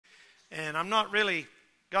And I'm not really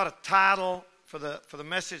got a title for the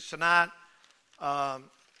message tonight,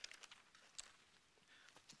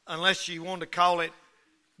 unless you want to call it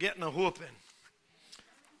getting a whooping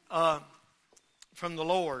from the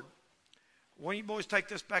Lord. When you boys take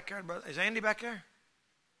this back there, brother? Is Andy back there?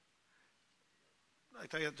 I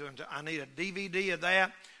tell you to him, I need a DVD of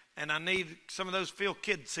that, and I need some of those Phil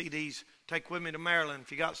Kidd CDs. Take with me to Maryland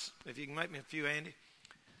if you can make me a few, Andy,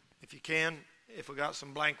 if you can. If we got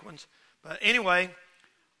some blank ones, but anyway,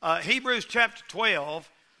 Hebrews chapter 12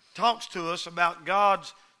 talks to us about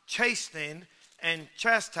God's chastening and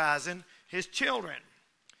chastising His children.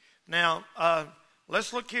 Now,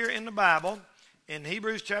 let's look here in the Bible in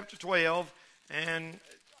Hebrews chapter 12, and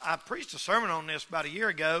I preached a sermon on this about a year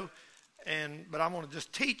ago. But I want to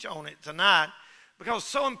just teach on it tonight because it's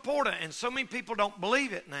so important and so many people don't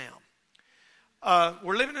believe it now.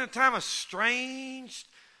 We're living in a time of strange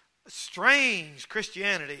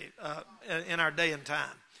Christianity in our day and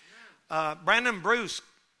time. Brandon Bruce,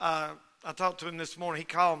 I talked to him this morning. He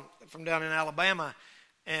called from down in Alabama,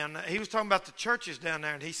 and he was talking about the churches down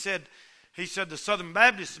there. And he said the Southern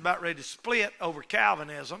Baptists is about ready to split over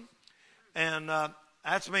Calvinism, and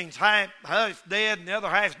that means half dead and the other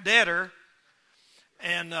half's deader.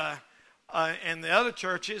 And the other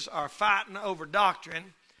churches are fighting over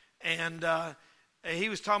doctrine. And he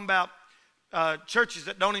was talking about churches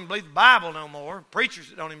that don't even believe the Bible no more, preachers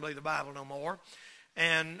that don't even believe the Bible no more.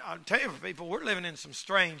 And I'll tell you, for people, we're living in some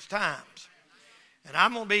strange times. And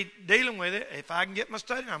I'm going to be dealing with it if I can get my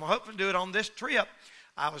study. I'm hoping to do it on this trip.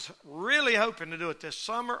 I was really hoping to do it this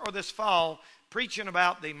summer or this fall, preaching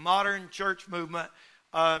about the modern church movement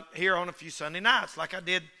here on a few Sunday nights, like I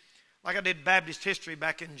did Baptist history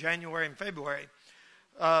back in January and February.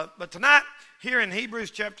 But tonight, here in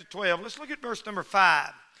Hebrews chapter 12, let's look at verse number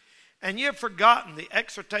 5. And ye have forgotten the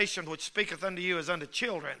exhortation which speaketh unto you as unto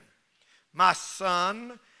children. My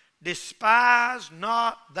son, despise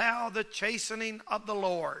not thou the chastening of the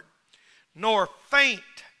Lord, nor faint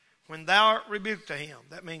when thou art rebuked to him.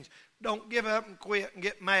 That means don't give up and quit and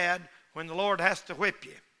get mad when the Lord has to whip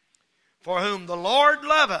you. For whom the Lord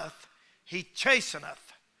loveth, He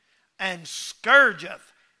chasteneth, and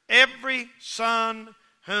scourgeth every son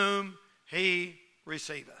whom He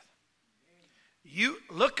receiveth. You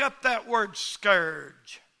look up that word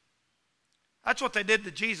scourge. That's what they did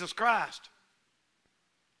to Jesus Christ.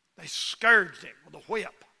 They scourged Him with a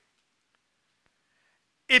whip.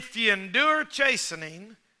 If ye endure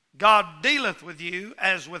chastening, God dealeth with you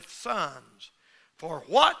as with sons. For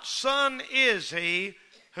what son is he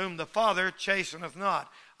whom the Father chasteneth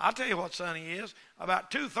not? I'll tell you what son he is.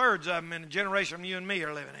 About 2/3 of them in the generation you and me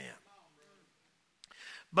are living in.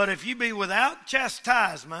 But if you be without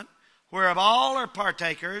chastisement, whereof all are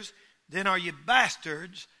partakers, then are you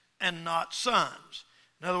bastards and not sons.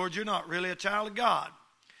 In other words, you're not really a child of God.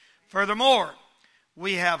 Furthermore,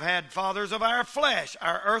 we have had fathers of our flesh,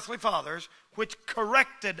 our earthly fathers, which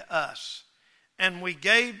corrected us, and we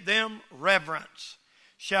gave them reverence.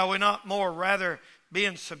 Shall we not more rather be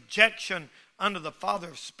in subjection unto the Father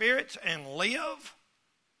of spirits and live?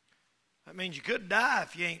 That means you could die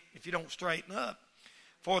if you don't straighten up.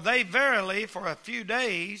 For they verily for a few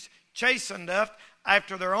days chastened us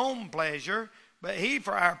after their own pleasure, but He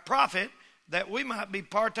for our profit, that we might be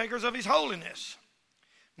partakers of His holiness.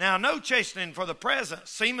 Now no chastening for the present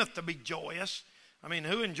seemeth to be joyous. I mean,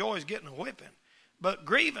 who enjoys getting a whipping? But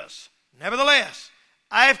grievous. Nevertheless,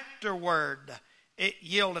 afterward it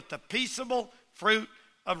yieldeth the peaceable fruit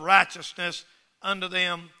of righteousness unto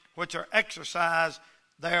them which are exercised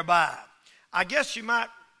thereby. I guess you might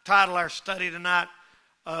title our study tonight,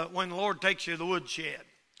 When the Lord Takes You to the Woodshed.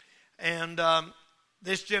 And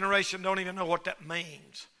this generation don't even know what that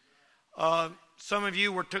means. Some of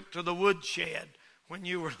you were took to the woodshed when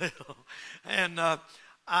you were little. And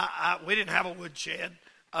we didn't have a woodshed.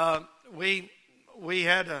 We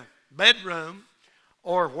had a bedroom,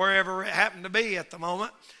 or wherever it happened to be at the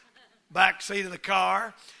moment, back seat of the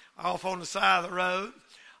car, off on the side of the road,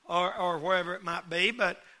 or wherever it might be.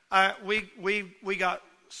 But we got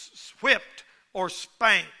whipped or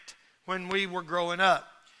spanked when we were growing up.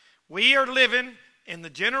 We are living in the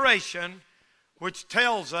generation which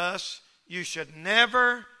tells us you should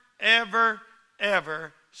never, ever,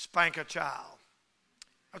 ever spank a child.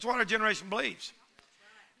 That's what our generation believes.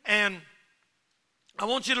 And I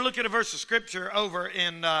want you to look at a verse of Scripture over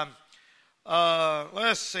in,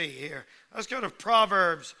 let's see here. Let's go to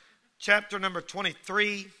Proverbs chapter number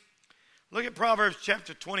 23. Look at Proverbs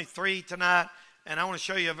chapter 23 tonight, and I want to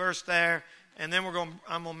show you a verse there, and then I'm going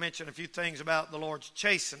to mention a few things about the Lord's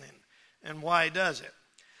chastening and why He does it.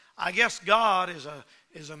 I guess God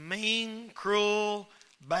is a mean, cruel,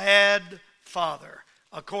 bad father,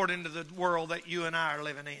 according to the world that you and I are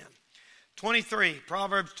living in. 23,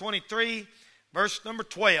 Proverbs 23, verse number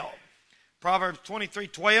 12. Proverbs 23,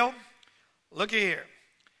 12. Look here.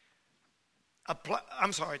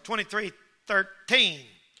 23, 13.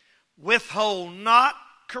 Withhold not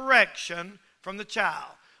correction from the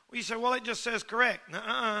child. Well, you say, well, it just says correct.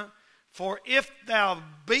 For if thou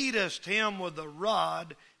beatest him with the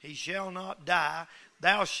rod, he shall not die.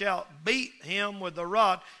 Thou shalt beat him with the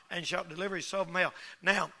rod and shalt deliver his soul from hell.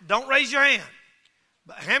 Now, don't raise your hand.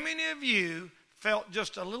 But how many of you felt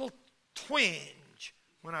just a little twinge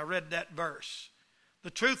when I read that verse? The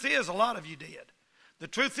truth is, a lot of you did. The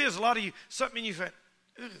truth is, a lot of you, something in you said,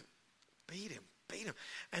 beat him.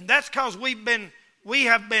 And that's because we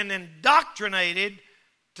have been indoctrinated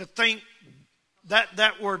to think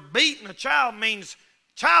that word beating a child means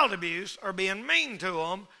child abuse or being mean to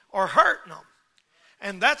them or hurting them.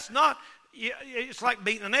 And that's not, it's like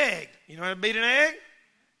beating an egg. You know how to beat an egg?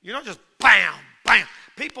 You don't just bam, bam.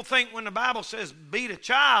 People think when the Bible says beat a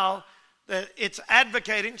child that it's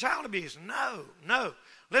advocating child abuse. No.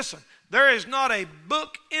 Listen, there is not a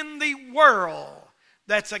book in the world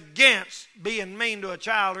that's against being mean to a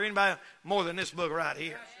child or anybody more than this book right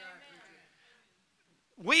here.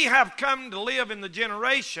 We have come to live in the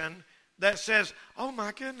generation that says, oh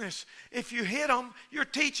my goodness, if you hit them, you're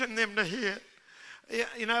teaching them to hit.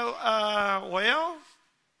 Well,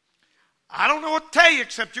 I don't know what to tell you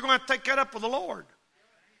except you're going to have to take that up with the Lord.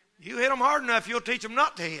 You hit them hard enough, you'll teach them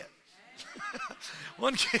not to hit.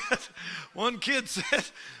 One kid said,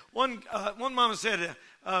 one mama said,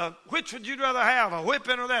 which would you rather have, a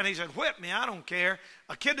whipping or that? And he said, whip me, I don't care.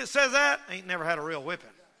 A kid that says that ain't never had a real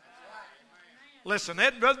whipping. Listen,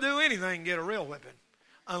 they'd rather do anything to get a real whipping,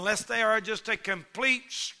 unless they are just a complete,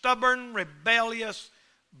 stubborn, rebellious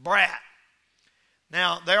brat.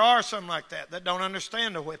 Now, there are some like that don't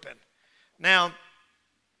understand a whipping. Now,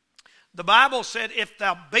 the Bible said, if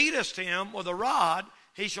thou beatest him with a rod,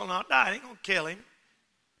 he shall not die. It ain't going to kill him.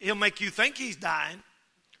 He'll make you think he's dying.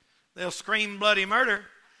 They'll scream bloody murder.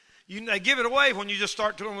 They give it away when you just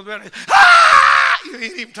start to them with the ah! You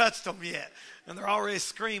ain't even touched them yet, and they're already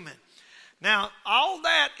screaming. Now, all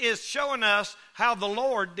that is showing us how the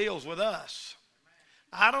Lord deals with us.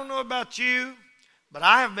 I don't know about you, but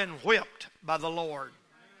I have been whipped by the Lord.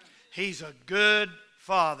 He's a good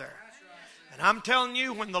father. And I'm telling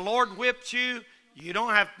you, when the Lord whips you, you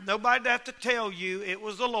don't have nobody to have to tell you it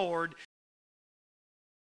was the Lord.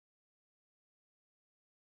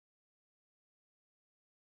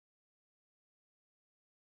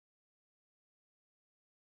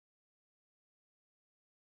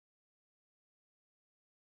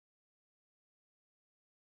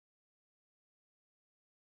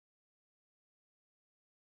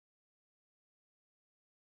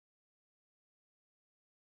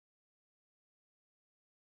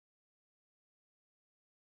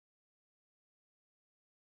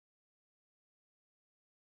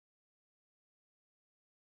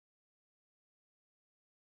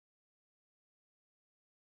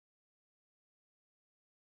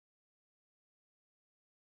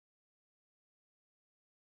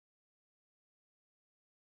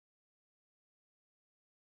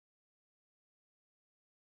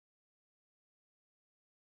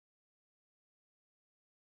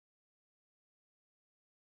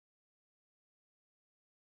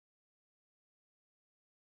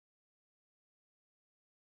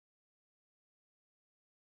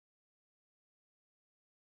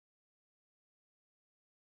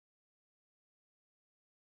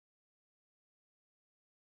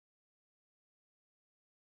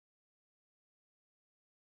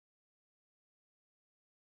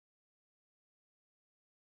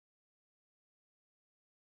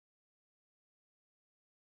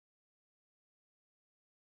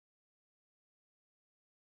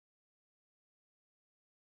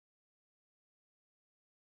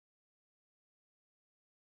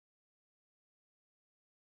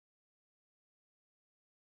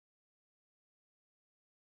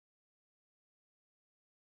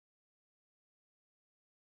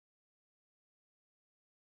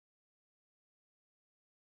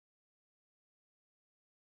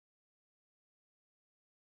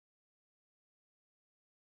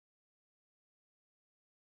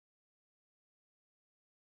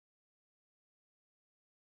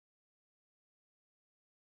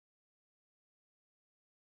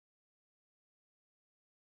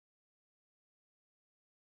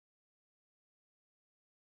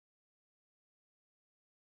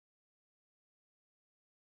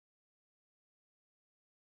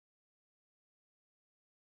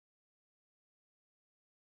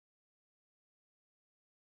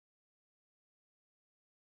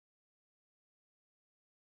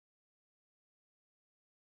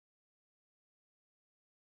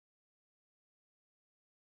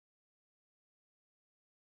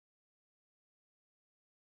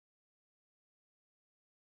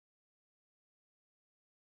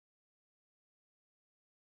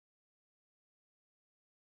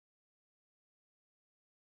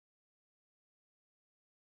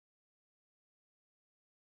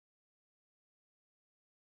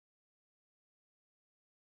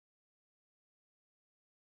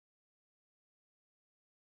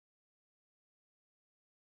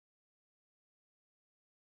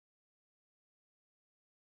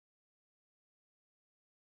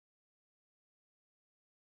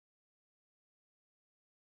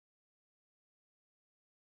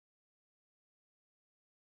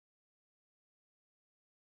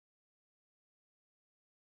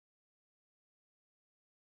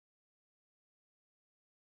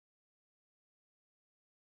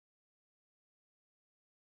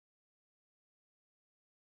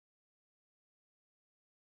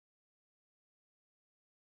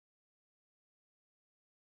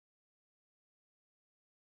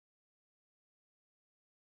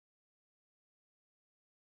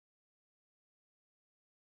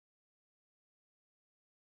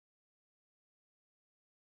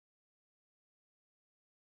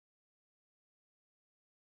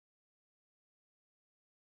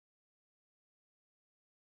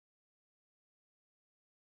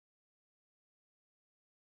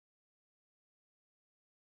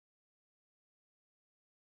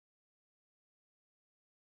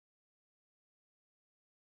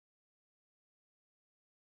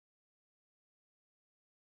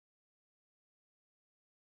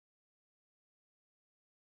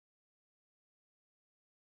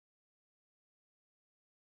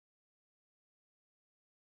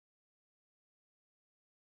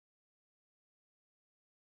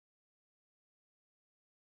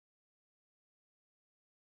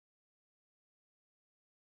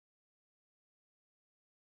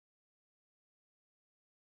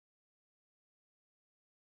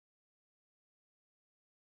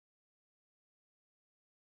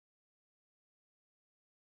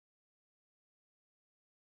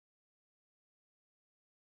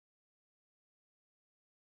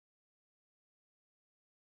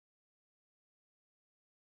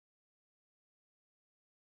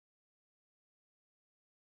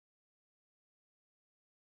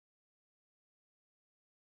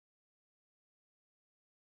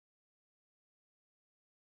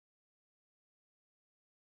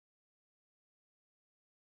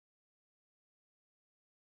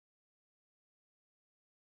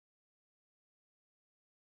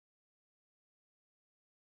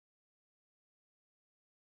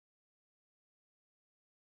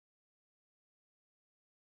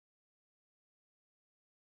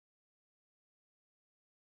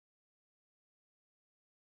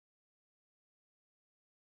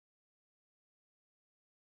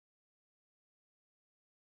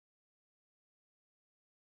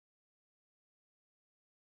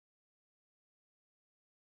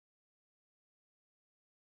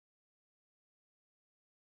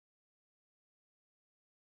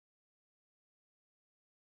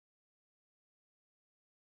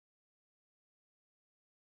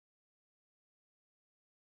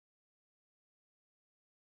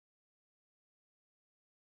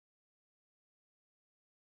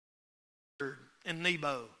 in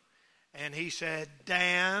Nebo. And he said,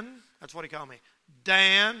 Dan, that's what he called me,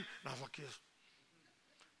 Dan. And I was like this.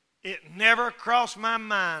 It never crossed my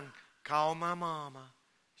mind, call my mama.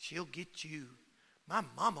 She'll get you. My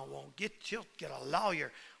mama won't get, she'll get a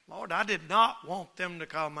lawyer. Lord, I did not want them to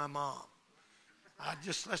call my mom.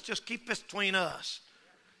 Let's just keep this between us.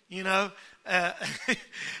 You know,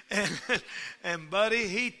 and buddy,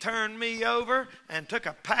 he turned me over and took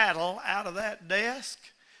a paddle out of that desk.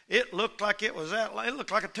 It looked like it was it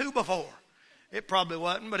looked like a 2x4. It probably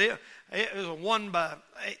wasn't, but it was a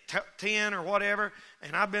 1x10 or whatever.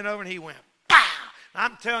 And I bent over and he went, pow!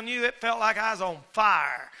 I'm telling you, it felt like I was on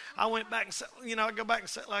fire. I went back and said, I go back and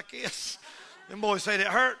sit like this. Them boys said it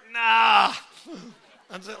hurt. Nah.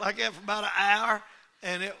 I sit like that for about an hour.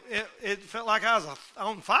 And it felt like I was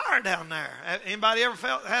on fire down there. Anybody ever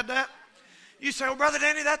had that? You say, well, Brother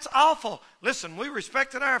Danny, that's awful. Listen, we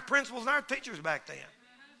respected our principals and our teachers back then.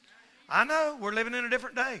 I know, we're living in a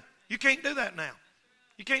different day. You can't do that now.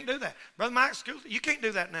 You can't do that. Brother Mike's school, you can't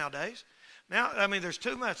do that nowadays. Now, I mean, there's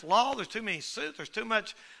too much law. There's too many suits. There's too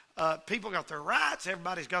much people got their rights.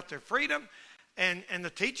 Everybody's got their freedom. And the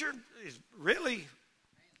teacher is really,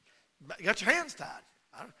 you got your hands tied.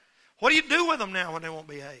 What do you do with them now when they won't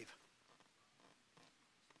behave?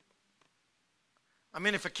 I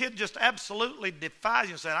mean, if a kid just absolutely defies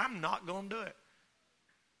you and says, I'm not going to do it,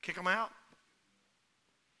 kick them out?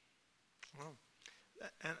 Well,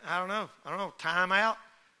 and I don't know, time out.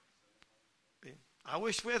 I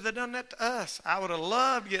wish we had done that to us. I would have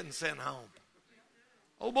loved getting sent home.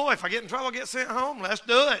 Oh boy, if I get in trouble, get sent home, let's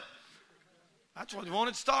do it. That's what you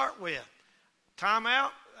wanted to start with. Time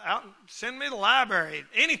out. Send me to the library.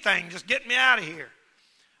 Anything, just get me out of here.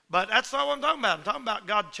 But that's not what I'm talking about. I'm talking about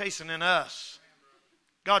God chastening us.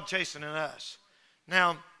 God chastening us.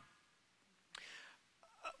 Now,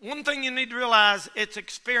 one thing you need to realize, it's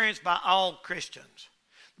experienced by all Christians.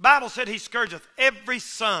 The Bible said he scourgeth every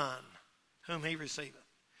son whom he receiveth.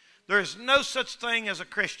 There is no such thing as a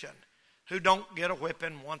Christian who don't get a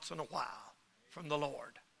whipping once in a while from the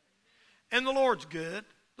Lord. And the Lord's good.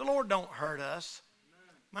 The Lord don't hurt us.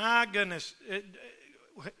 My goodness,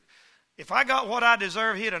 if I got what I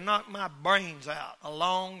deserve, he'd have knocked my brains out a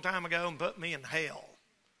long time ago and put me in hell.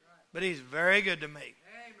 But he's very good to me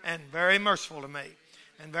and very merciful to me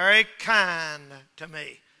and very kind to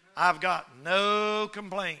me. I've got no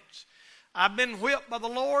complaints. I've been whipped by the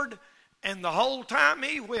Lord, and the whole time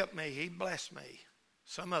he whipped me, he blessed me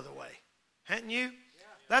some other way. Hadn't you?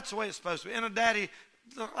 That's the way it's supposed to be. And a daddy,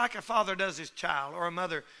 like a father does his child, or a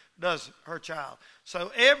mother does her child.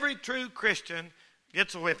 So every true Christian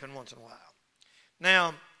gets a whipping once in a while.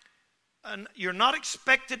 Now, you're not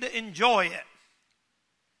expected to enjoy it.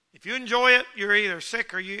 If you enjoy it, you're either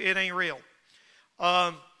sick or it ain't real.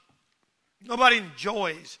 Nobody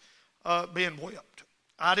enjoys being whipped.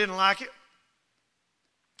 I didn't like it.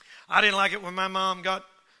 I didn't like it when my mom got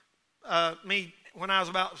me when I was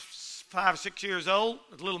about 5 or 6 years old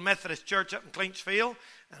at a little Methodist church up in Clinchfield,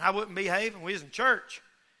 and I wouldn't behave, and we was in church.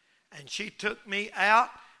 And she took me out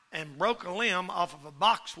and broke a limb off of a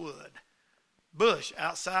boxwood bush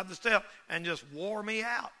outside the step and just wore me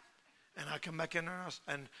out. And I come back in there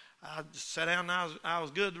and I just sat down and I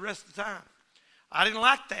was good the rest of the time. I didn't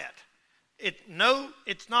like that. It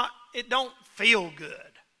don't feel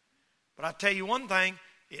good. But I tell you one thing,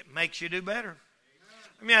 it makes you do better.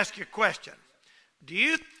 Let me ask you a question.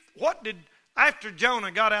 After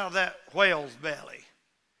Jonah got out of that whale's belly,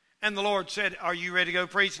 and the Lord said, are you ready to go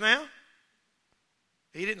preach now?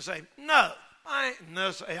 He didn't say, no.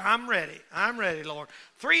 I'm ready. I'm ready, Lord.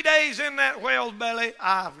 3 days in that whale's belly,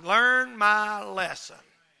 I've learned my lesson.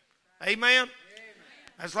 Amen?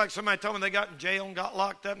 That's like somebody told me they got in jail and got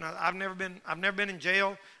locked up. Now, I've never been in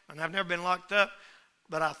jail, and I've never been locked up.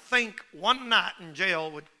 But I think one night in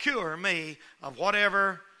jail would cure me of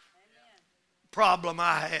whatever problem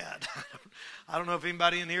I had. I don't know if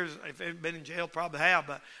anybody in here has been in jail, probably have,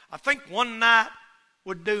 but I think one night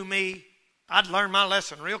would do me. I'd learn my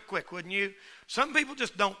lesson real quick, wouldn't you? Some people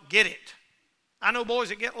just don't get it. I know boys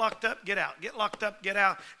that get locked up, get out. Get locked up, get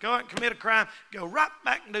out. Go out and commit a crime, go right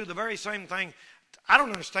back and do the very same thing. I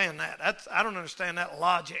don't understand that. I don't understand that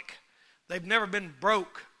logic. They've never been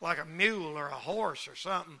broke like a mule or a horse or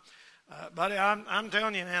something. Buddy, I'm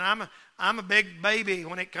telling you, man, I'm a big baby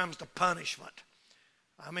when it comes to punishment.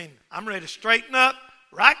 I mean, I'm ready to straighten up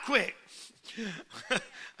right quick.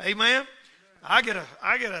 Amen.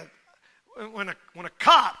 When a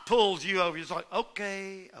cop pulls you over, it's like,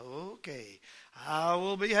 okay, I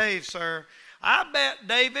will behave, sir. I bet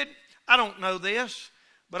David, I don't know this,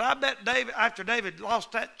 but I bet David, after David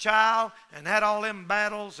lost that child and had all them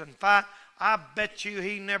battles and fight, I bet you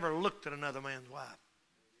he never looked at another man's wife.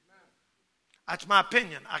 That's my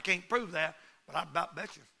opinion. I can't prove that, but I about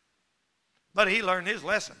bet you. But he learned his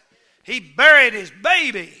lesson. He buried his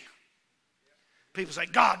baby. People say,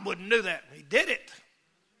 God wouldn't do that. He did it.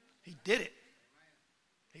 He did it.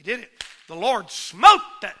 He did it. The Lord smote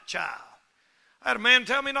that child. I had a man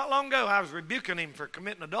tell me not long ago, I was rebuking him for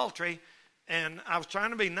committing adultery, and I was trying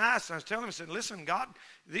to be nice, and I was telling him, I said, listen, God,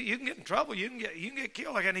 you can get in trouble. You can get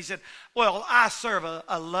killed like that. And he said, well, I serve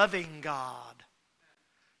a loving God.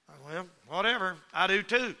 Well, whatever. I do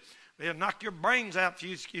too. They'll knock your brains out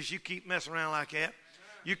if you keep messing around like that.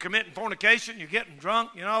 You committing fornication, you're getting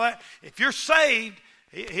drunk, you know that. If you're saved,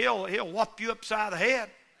 he'll whop you upside the head.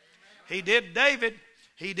 He did David.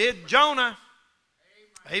 He did Jonah.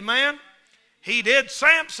 Amen. He did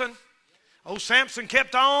Samson. Oh, Samson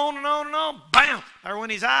kept on and on and on. Bam! There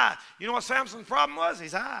went his eyes. You know what Samson's problem was?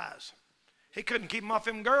 His eyes. He couldn't keep them off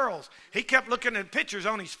them girls. He kept looking at pictures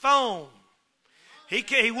on his phone.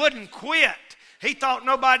 He wouldn't quit. He thought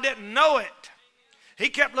nobody didn't know it. He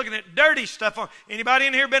kept looking at dirty stuff on. Anybody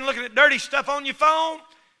in here been looking at dirty stuff on your phone?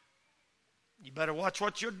 You better watch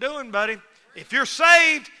what you're doing, buddy. If you're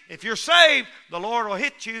saved, the Lord will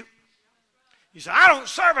hit you. You say, I don't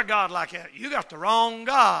serve a God like that. You got the wrong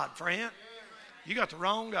God, friend. You got the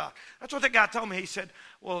wrong God. That's what that guy told me. He said,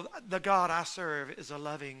 well, the God I serve is a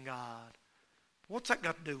loving God. What's that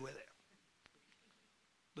got to do with it?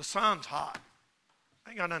 The sun's hot.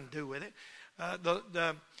 Ain't got nothing to do with it.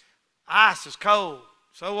 The ice is cold.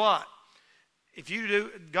 So what? If you do,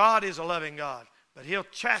 God is a loving God. But he'll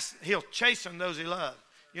chasten those he loves.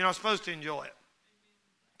 You're not supposed to enjoy it.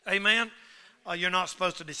 Amen? You're not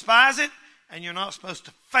supposed to despise it. And you're not supposed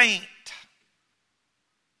to faint.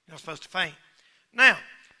 You're not supposed to faint. Now,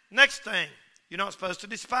 next thing. You're not supposed to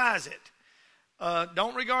despise it.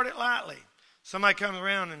 Don't regard it lightly. Somebody comes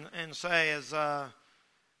around and says,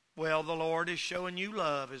 well, the Lord is showing you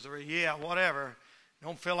love. Yeah, whatever.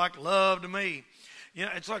 Don't feel like love to me. You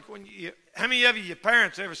know, it's like when how many of you, your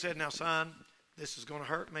parents ever said, now, son, this is going to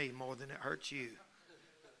hurt me more than it hurts you?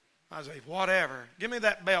 I say, whatever. Give me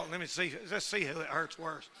that belt and let's see who it hurts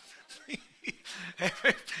worse.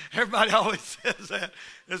 Everybody always says that.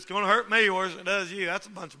 It's going to hurt me worse than it does you. That's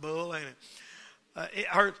a bunch of bull, ain't it? It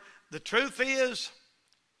hurts. The truth is,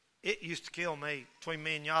 it used to kill me between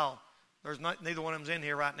me and y'all. There's neither one of them's in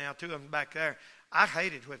here right now. Two of them back there. I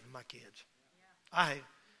hated whipping my kids. I hated it.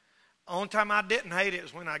 The only time I didn't hate it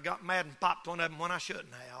was when I got mad and popped one of them when I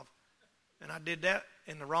shouldn't have. And I did that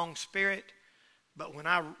in the wrong spirit. But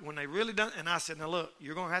when they really done, and I said, now look,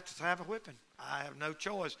 you're going to have a whipping. I have no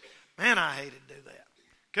choice. Man, I hated to do that.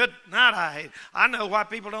 Good night, I hate it. I know why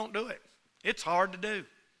people don't do it. It's hard to do.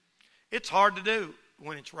 It's hard to do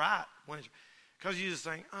when it's right. Because you just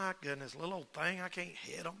think, oh, goodness, little old thing, I can't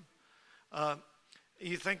hit them.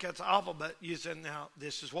 You think that's awful, but you said, now,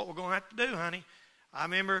 this is what we're going to have to do, honey. I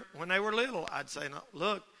remember when they were little, I'd say, no,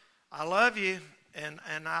 look, I love you,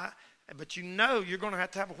 but you know you're going to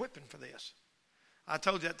have a whipping for this. I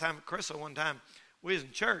told you that time with Carissa one time, we was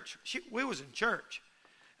in church. We was in church.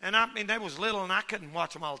 And I mean, they was little, and I couldn't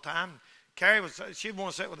watch them all the time. Carrie she'd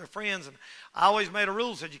want to sit with her friends, and I always made a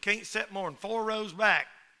rule, said you can't sit more than 4 rows back.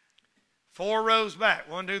 4 rows back.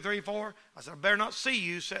 1, 2, 3, 4. I said, I better not see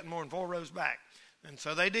you sitting more than 4 rows back. And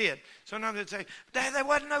so they did. Sometimes they'd say, Dad, there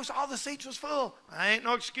wasn't all the seats was full. I ain't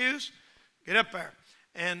no excuse. Get up there.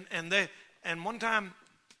 And one time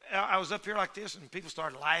I was up here like this, and people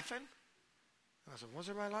started laughing. I said, what's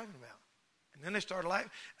everybody laughing about? And then they started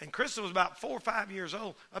laughing. And Krista was about 4 or 5 years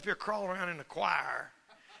old, up here crawling around in the choir.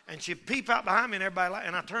 And she'd peep out behind me, and everybody laughed.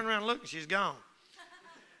 And I turned around and looked, and she's gone.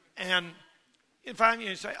 And you'd find you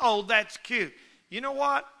and say, oh, that's cute. You know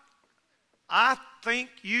what? I think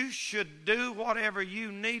you should do whatever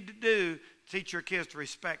you need to do to teach your kids to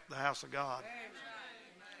respect the house of God.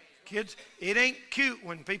 Kids, it ain't cute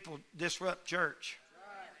when people disrupt church.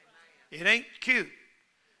 It ain't cute.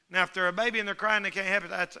 Now, if they're a baby and they're crying, they can't help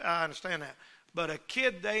it, I understand that. But a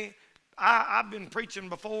kid, I've been preaching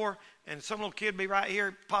before, and some little kid be right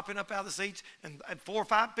here popping up out of the seats, and 4 or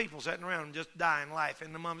 5 people sitting around and just dying life.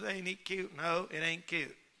 And the mom says, ain't it cute? No, it ain't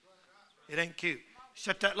cute. It ain't cute.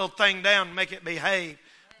 Shut that little thing down and make it behave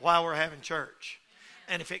while we're having church.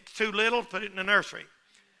 And if it's too little, put it in the nursery.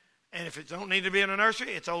 And if it don't need to be in the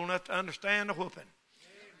nursery, it's old enough to understand the whooping.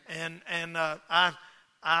 And I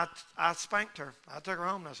spanked her. I took her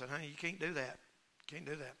home and I said, honey, you can't do that. You can't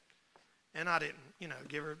do that. And I didn't,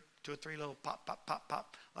 give her 2 or 3 little pop, pop, pop,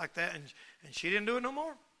 pop like that. And she didn't do it no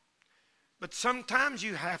more. But sometimes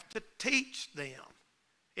you have to teach them.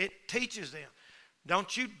 It teaches them.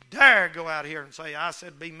 Don't you dare go out here and say, I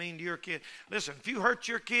said be mean to your kid. Listen, if you hurt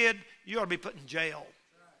your kid, you ought to be put in jail.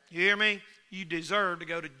 You hear me? You deserve to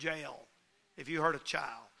go to jail if you hurt a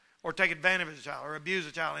child or take advantage of a child or abuse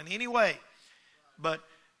a child in any way. But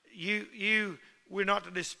we're not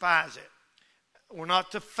to despise it. We're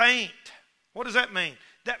not to faint. What does that mean?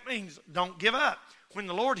 That means don't give up. When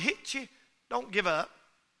the Lord hits you, don't give up.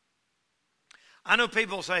 I know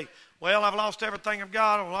people say, well, I've lost everything I've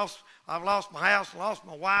got. I've lost my house, lost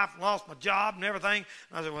my wife, lost my job and everything.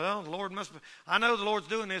 And I said, well, the Lord must be. I know the Lord's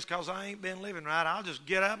doing this because I ain't been living right. I'll just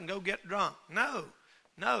get up and go get drunk. No.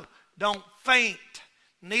 Don't faint.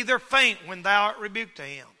 Neither faint when thou art rebuked to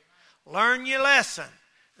him. Learn your lesson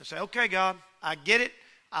and say, okay, God, I get it.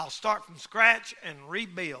 I'll start from scratch and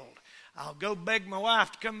rebuild. I'll go beg my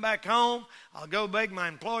wife to come back home. I'll go beg my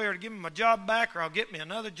employer to give me my job back, or I'll get me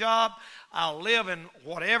another job. I'll live in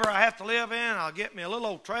whatever I have to live in. I'll get me a little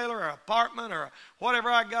old trailer or apartment or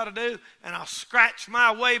whatever I got to do, and I'll scratch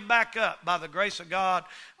my way back up by the grace of God.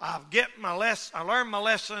 I learn my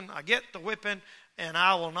lesson. I get the whipping, and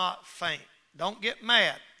I will not faint. Don't get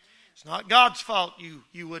mad. It's not God's fault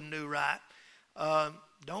you wouldn't do right.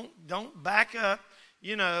 Don't back up.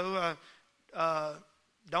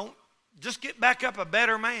 Don't. Just get back up a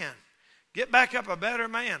better man. Get back up a better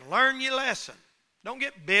man. Learn your lesson. Don't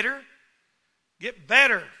get bitter. Get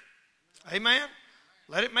better. Amen?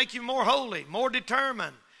 Let it make you more holy, more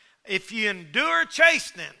determined. If you endure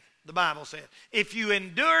chastening, the Bible said, if you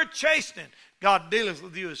endure chastening, God dealeth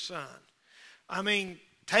with you as son. I mean,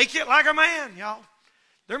 take it like a man, y'all.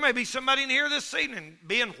 There may be somebody in here this evening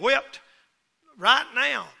being whipped right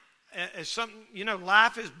now. As something,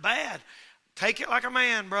 life is bad. Take it like a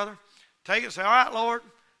man, brother. Take it and say, all right, Lord,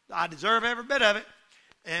 I deserve every bit of it.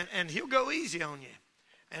 And he'll go easy on you.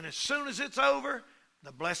 And as soon as it's over,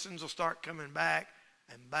 the blessings will start coming back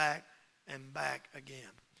and back and back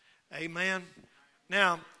again. Amen.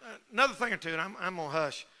 Now, another thing or two, and I'm going to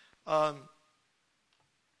hush.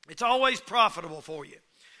 It's always profitable for you.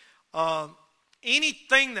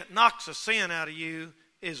 Anything that knocks a sin out of you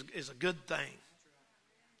is a good thing.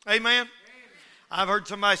 Amen. I've heard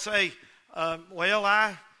somebody say, well,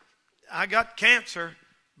 I got cancer,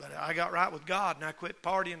 but I got right with God, and I quit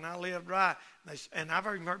partying, and I lived right. And I've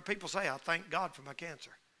even heard people say, I thank God for my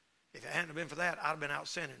cancer. If it hadn't been for that, I'd have been out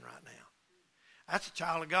sinning right now. That's a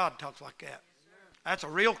child of God that talks like that. That's a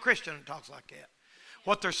real Christian that talks like that.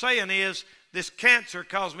 What they're saying is, this cancer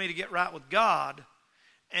caused me to get right with God,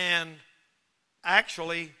 and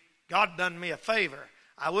actually, God done me a favor.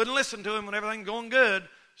 I wouldn't listen to him when everything's going good,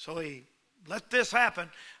 so he let this happen.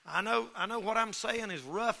 I know what I'm saying is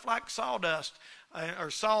rough like sawdust or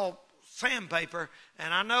sandpaper,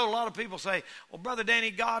 and I know a lot of people say, well, Brother Danny,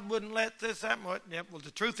 God wouldn't let this happen. Well, the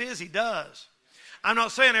truth is he does. I'm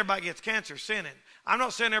not saying everybody gets cancer sinning. I'm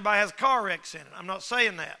not saying everybody has a car wreck sinning. I'm not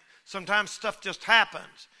saying that. Sometimes stuff just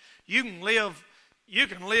happens. You can live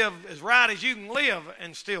as right as you can live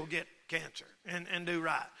and still get cancer and do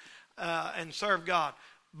right and serve God.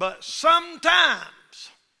 But sometimes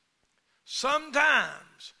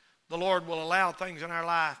the Lord will allow things in our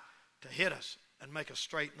life to hit us and make us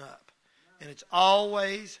straighten up. And it's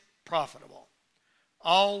always profitable.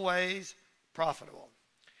 Always profitable.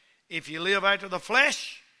 If you live after the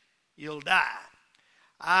flesh, you'll die.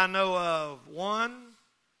 I know of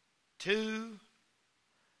two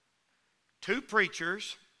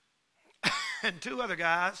preachers and two other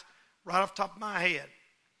guys right off the top of my head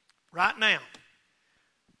right now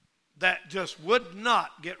that just would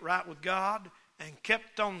not get right with God and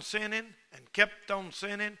kept on sinning and kept on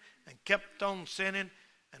sinning and kept on sinning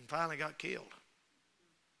and finally got killed.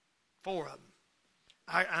 4 of them.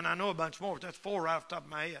 I know a bunch more, but that's 4 right off the top of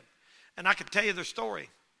my head. And I could tell you their story.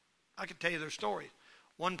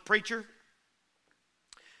 One preacher,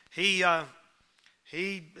 he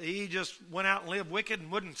just went out and lived wicked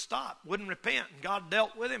and wouldn't stop, wouldn't repent. And God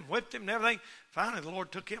dealt with him, whipped him and everything. Finally, the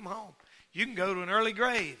Lord took him home. You can go to an early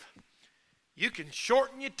grave. You can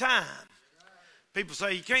shorten your time. People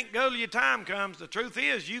say you can't go till your time comes. The truth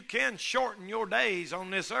is you can shorten your days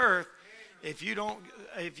on this earth if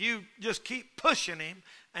you just keep pushing him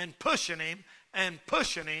and pushing him and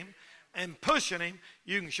pushing him and pushing him,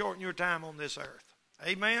 you can shorten your time on this earth.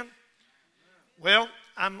 Amen? Well,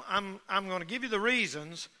 I'm going to give you the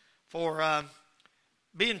reasons for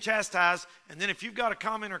being chastised, and then if you've got a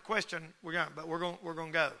comment or question, we're going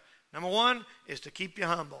to go. Number 1 is to keep you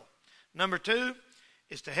humble. Number 2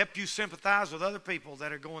 is to help you sympathize with other people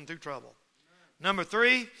that are going through trouble. Number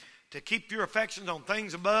 3, to keep your affections on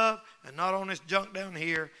things above and not on this junk down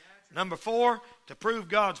here. Number 4, to prove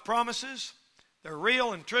God's promises. They're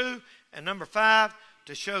real and true. And number 5,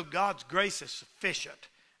 to show God's grace is sufficient,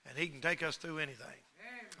 and he can take us through anything.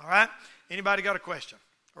 All right? Anybody got a question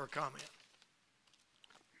or a comment?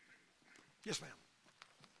 Yes, ma'am.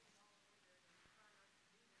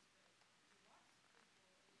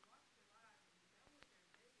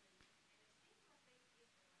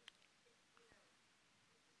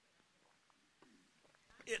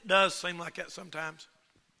 It does seem like that sometimes.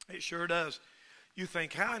 It sure does. You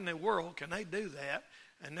think, how in the world can they do that?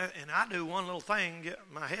 And I do one little thing and get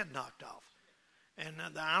my head knocked off. And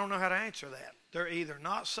I don't know how to answer that. They're either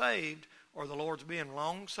not saved or the Lord's being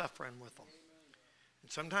long-suffering with them.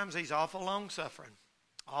 And sometimes he's awful long-suffering.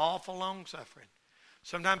 Awful long-suffering.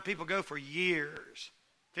 Sometimes people go for years,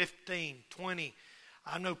 15, 20.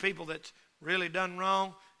 I know people that's really done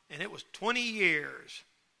wrong, and it was 20 years,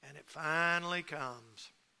 and it finally comes.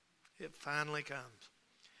 It finally comes.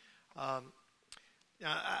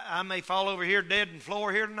 I may fall over here dead in the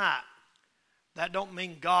floor here tonight. That don't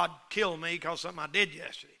mean God killed me because something I did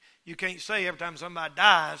yesterday. You can't say every time somebody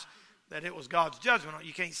dies that it was God's judgment.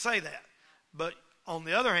 You can't say that. But on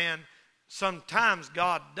the other hand, sometimes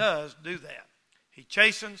God does do that. He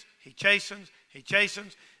chastens, he chastens, he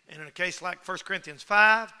chastens. And in a case like 1 Corinthians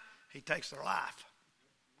 5, he takes their life.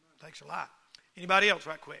 Takes their life. Anybody else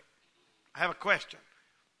right quick? I have a question.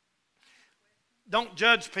 Don't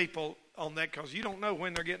judge people on that because you don't know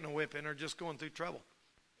when they're getting a whipping or just going through trouble.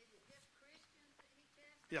 Is it just Christians that he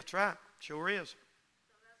chastises? That's right. Sure is. So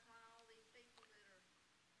that's why all these people that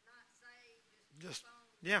are not saved Just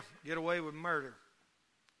get away with murder.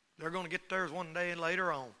 They're going to get theirs one day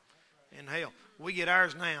later on in hell. We get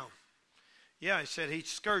ours now. Yeah, he said he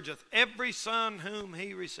scourgeth every son whom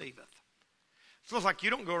he receiveth. It looks like you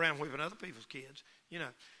don't go around whipping other people's kids. You know,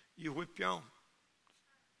 you whip your own.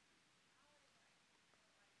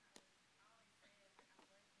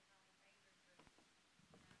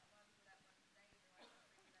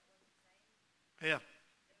 Yeah.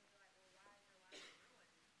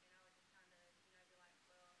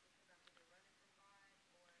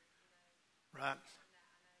 Right.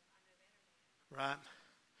 Right.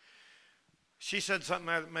 She said something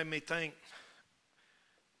there that made me think.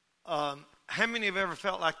 How many have ever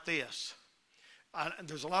felt like this?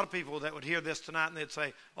 There's a lot of people that would hear this tonight and they'd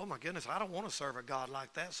say, oh my goodness, I don't want to serve a God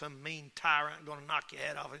like that. Some mean tyrant going to knock your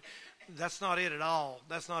head off. That's not it at all.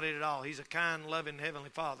 That's not it at all. He's a kind, loving Heavenly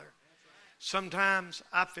Father. Sometimes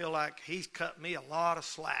I feel like he's cut me a lot of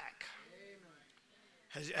slack.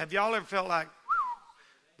 Have y'all ever felt like,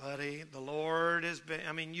 buddy, the Lord has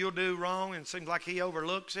been, you'll do wrong and it seems like he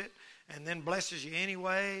overlooks it and then blesses you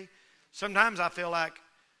anyway. Sometimes I feel like,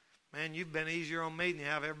 man, you've been easier on me than you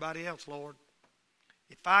have everybody else, Lord.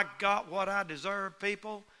 If I got what I deserve,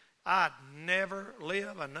 people, I'd never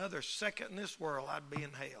live another second in this world. I'd be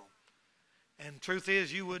in hell. And truth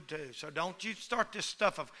is, you would too. So don't you start this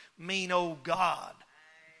stuff of mean old God.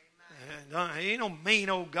 He ain't no mean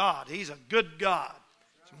old God. He's a good God.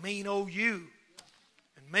 It's mean old you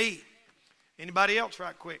and me. Anybody else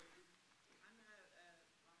right quick?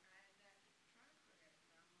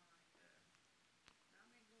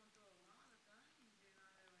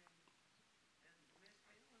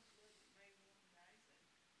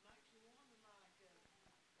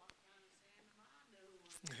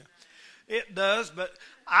 It does, but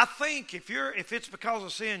I think if it's because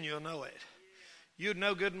of sin, you'll know it. You'd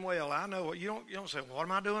know good and well. I know what you don't say, what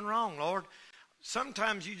am I doing wrong, Lord?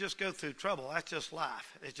 Sometimes you just go through trouble. That's just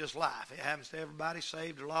life. It's just life. It happens to everybody,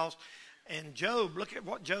 saved or lost. And Job, look at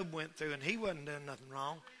what Job went through, and he wasn't doing nothing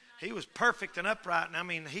wrong. He was perfect and upright,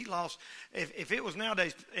 and he lost. If it was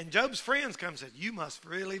nowadays, and Job's friends come and said, you must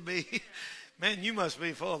really be, man, you must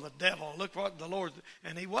be full of the devil. Look what the Lord,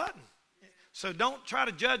 and he wasn't. So don't try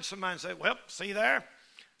to judge somebody and say, well, see there,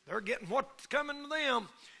 they're getting what's coming to them.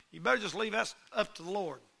 You better just leave that up to the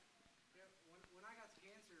Lord. Yeah, when I got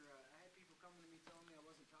cancer, I had people coming to me telling me I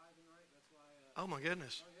wasn't tithing right. That's why. Oh, my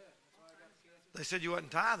goodness. Oh, yeah, that's why I got cancer. They said you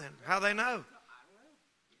wasn't tithing. How they know? I don't know.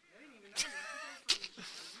 They didn't even know. That's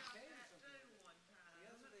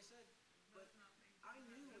what they said. But I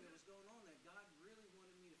knew when it was going on that God really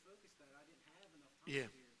wanted me to focus that. I didn't have enough time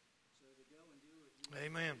here. So to go and do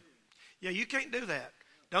it. Amen. Yeah, you can't do that.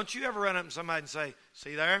 Don't you ever run up to somebody and say,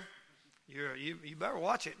 see there, you better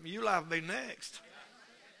watch it. Your life will be next.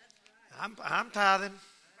 I'm tithing.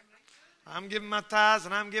 I'm giving my tithes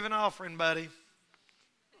and I'm giving offering, buddy.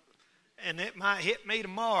 And it might hit me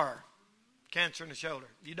tomorrow, cancer in the shoulder.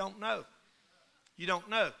 You don't know. You don't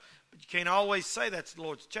know. But you can't always say that's the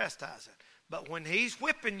Lord's chastising. But when he's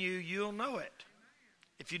whipping you, you'll know it.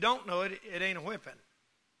 If you don't know it, it ain't a whipping.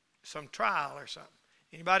 Some trial or something.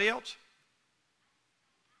 Anybody else?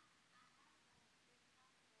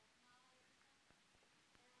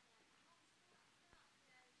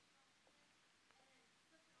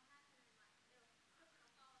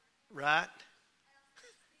 Right?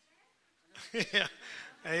 Yeah.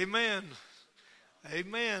 Amen.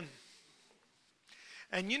 Amen.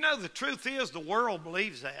 And you know, the truth is the world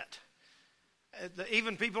believes that.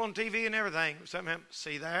 Even people on TV and everything, something happened.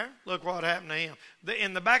 See there? Look what happened to him.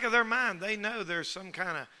 In the back of their mind, they know there's some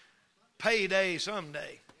kind of payday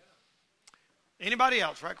someday. Anybody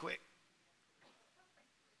else, right quick?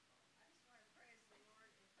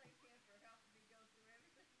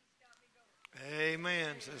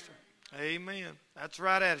 Amen, sister. Amen. That's the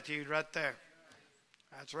right attitude right there.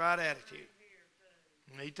 That's the right attitude.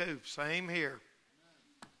 Me too. Same here.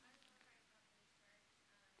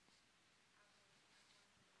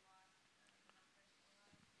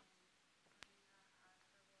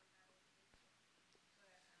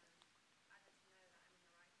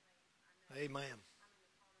 Amen.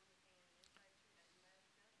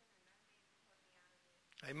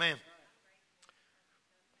 Amen.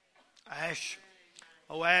 Ash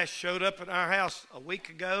showed up at our house a week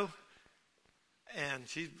ago, and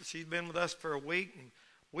she's been with us for a week, and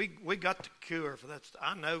we got the cure for that.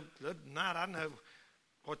 I know, good night, I know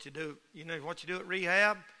what you do. You know what you do at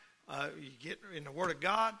rehab? You get in the Word of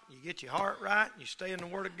God, you get your heart right, you stay in the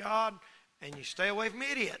Word of God, and you stay away from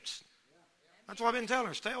idiots. That's what I've been telling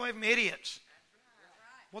her. Stay away from idiots.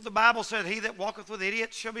 What the Bible said, he that walketh with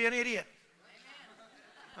idiots shall be an idiot.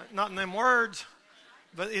 Not in them words,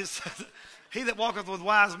 but it's he that walketh with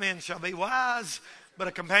wise men shall be wise, but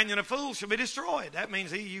a companion of fools shall be destroyed. That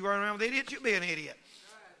means you run around with idiots, you'll be an idiot.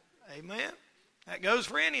 Amen. That goes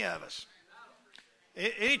for any of us.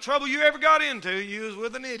 Any trouble you ever got into, you was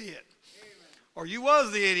with an idiot. Or you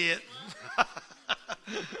was the idiot.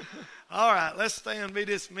 All right, let's stand and be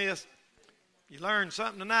dismissed. You learned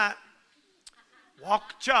something tonight. Walk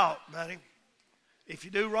the chalk, buddy. If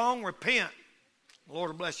you do wrong, repent. The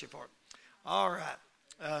Lord will bless you for it. All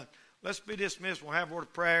right. Let's be dismissed. We'll have a word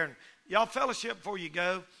of prayer. And y'all fellowship before you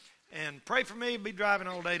go. And pray for me. Be driving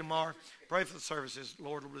all day tomorrow. Pray for the services. The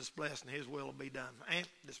Lord will just bless and His will be done. And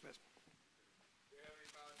dismissed.